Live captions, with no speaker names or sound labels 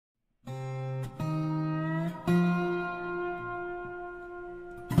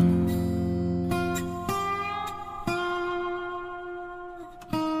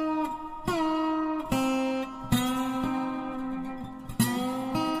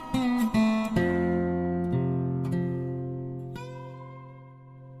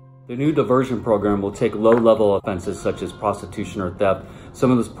The new diversion program will take low-level offenses such as prostitution or theft,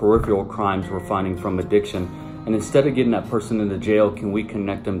 some of those peripheral crimes we're finding from addiction, and instead of getting that person into jail, can we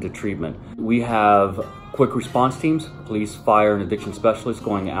connect them to treatment? We have quick response teams, police, fire, and addiction specialists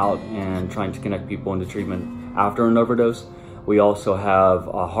going out and trying to connect people into treatment after an overdose. We also have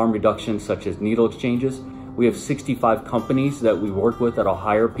harm reduction such as needle exchanges. We have 65 companies that we work with that'll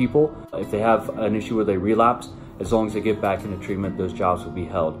hire people. If they have an issue where they relapse, as long as they get back into treatment, those jobs will be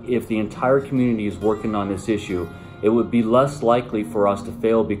held. If the entire community is working on this issue, it would be less likely for us to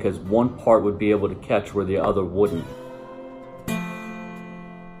fail because one part would be able to catch where the other wouldn't.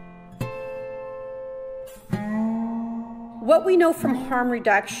 What we know from harm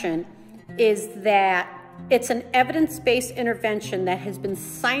reduction is that it's an evidence-based intervention that has been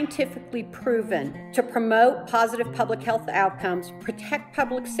scientifically proven to promote positive public health outcomes, protect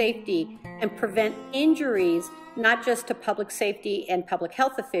public safety, and prevent injuries, not just to public safety and public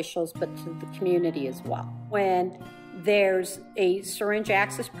health officials, but to the community as well. When there's a syringe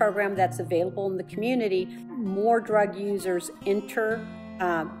access program that's available in the community, more drug users enter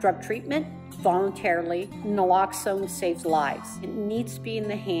drug treatment voluntarily. Naloxone saves lives. It needs to be in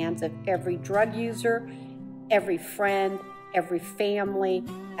the hands of every drug user, every friend, every family,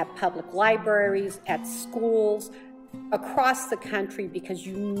 at public libraries, at schools, across the country, because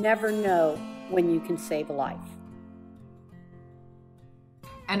you never know when you can save a life.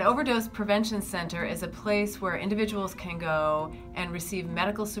 An overdose prevention center is a place where individuals can go and receive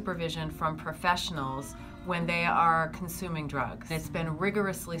medical supervision from professionals when they are consuming drugs. It's been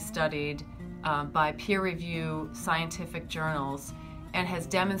rigorously studied by peer-reviewed scientific journals and has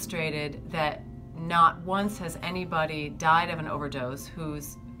demonstrated that not once has anybody died of an overdose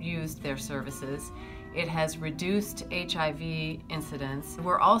who's used their services. It has reduced HIV incidence.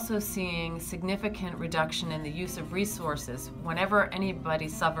 We're also seeing significant reduction in the use of resources. Whenever anybody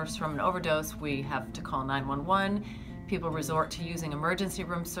suffers from an overdose, we have to call 911. People resort to using emergency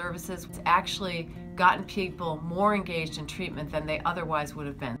room services. It's actually gotten people more engaged in treatment than they otherwise would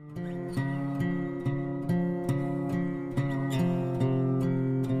have been.